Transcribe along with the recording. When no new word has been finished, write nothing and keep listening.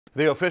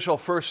The official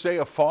first day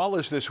of fall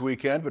is this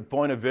weekend, but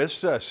Buena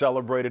Vista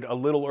celebrated a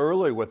little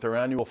early with their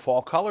annual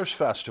Fall Colors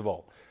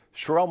Festival.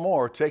 Sherelle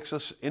Moore takes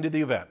us into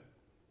the event.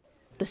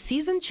 The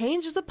season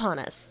change is upon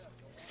us.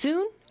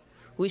 Soon,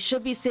 we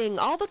should be seeing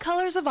all the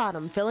colors of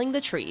autumn filling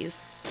the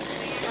trees.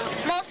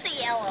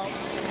 Mostly yellow.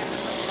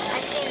 I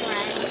see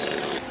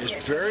red.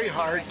 It's very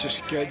hard to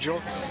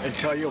schedule and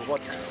tell you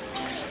what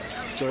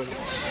the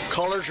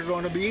colors are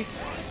going to be,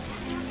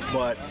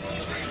 but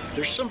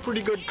there's some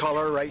pretty good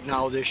color right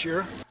now this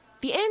year.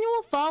 The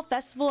annual Fall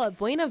Festival at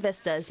Buena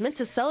Vista is meant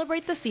to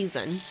celebrate the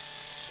season.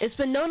 It's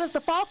been known as the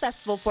Fall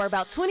Festival for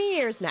about 20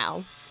 years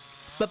now.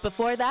 But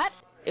before that,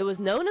 it was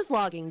known as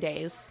Logging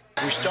Days.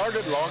 We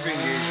started Logging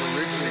Days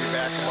originally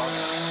back about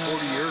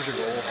 40 years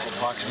ago,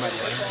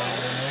 approximately.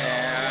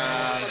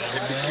 And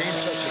it became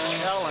such a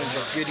challenge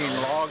of getting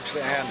logs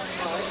and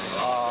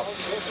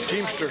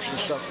teamsters and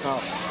stuff now.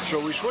 So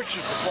we switched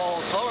it to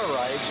fall color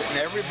rides, and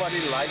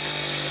everybody likes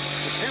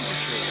the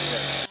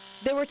temperature.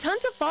 There were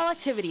tons of fall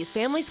activities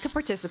families could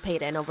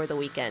participate in over the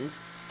weekend,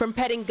 from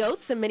petting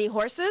goats and mini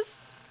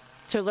horses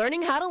to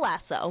learning how to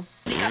lasso.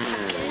 We got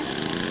pumpkins,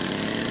 and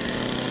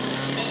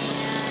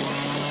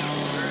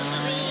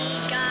we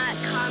got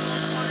caramel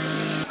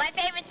corn. My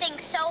favorite thing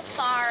so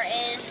far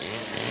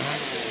is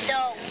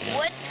the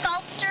wood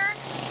sculptor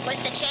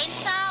with the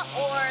chainsaw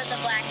or the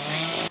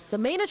blacksmith. The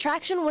main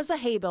attraction was a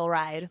hay bale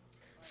ride,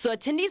 so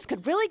attendees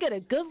could really get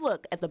a good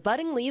look at the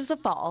budding leaves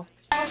of fall.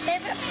 Our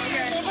favorite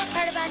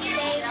part about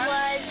today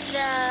was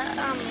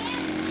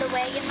the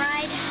wagon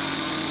ride,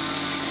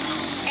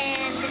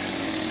 and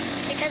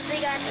because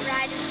we got to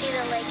ride and see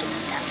the lake and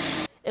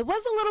stuff. It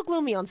was a little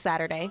gloomy on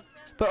Saturday,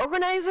 but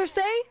organizers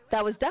say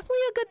that was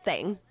definitely a good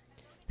thing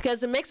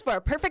because it makes for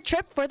a perfect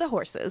trip for the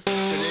horses.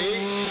 Today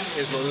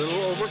is a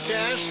little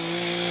overcast,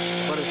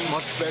 but it's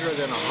much better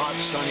than a hot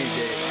sunny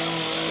day.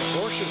 The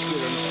horses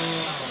get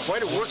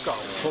quite a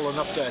workout pulling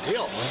up that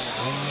hill.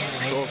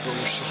 So if it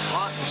was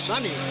hot and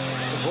sunny,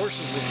 the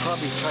horses would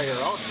probably tire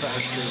out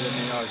faster than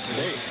they are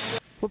today.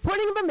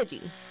 Reporting in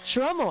Bemidji,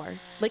 Sherelle Moore,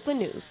 Lakeland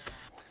News.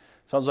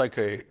 Sounds like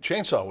a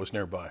chainsaw was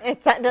nearby.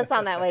 It does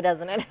sound that way,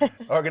 doesn't it?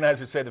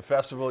 Organizers say the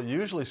festival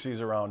usually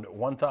sees around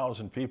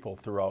 1,000 people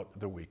throughout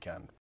the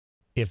weekend.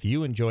 If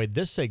you enjoyed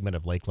this segment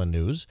of Lakeland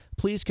News,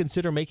 please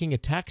consider making a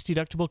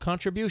tax-deductible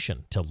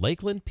contribution to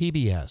Lakeland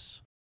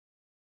PBS.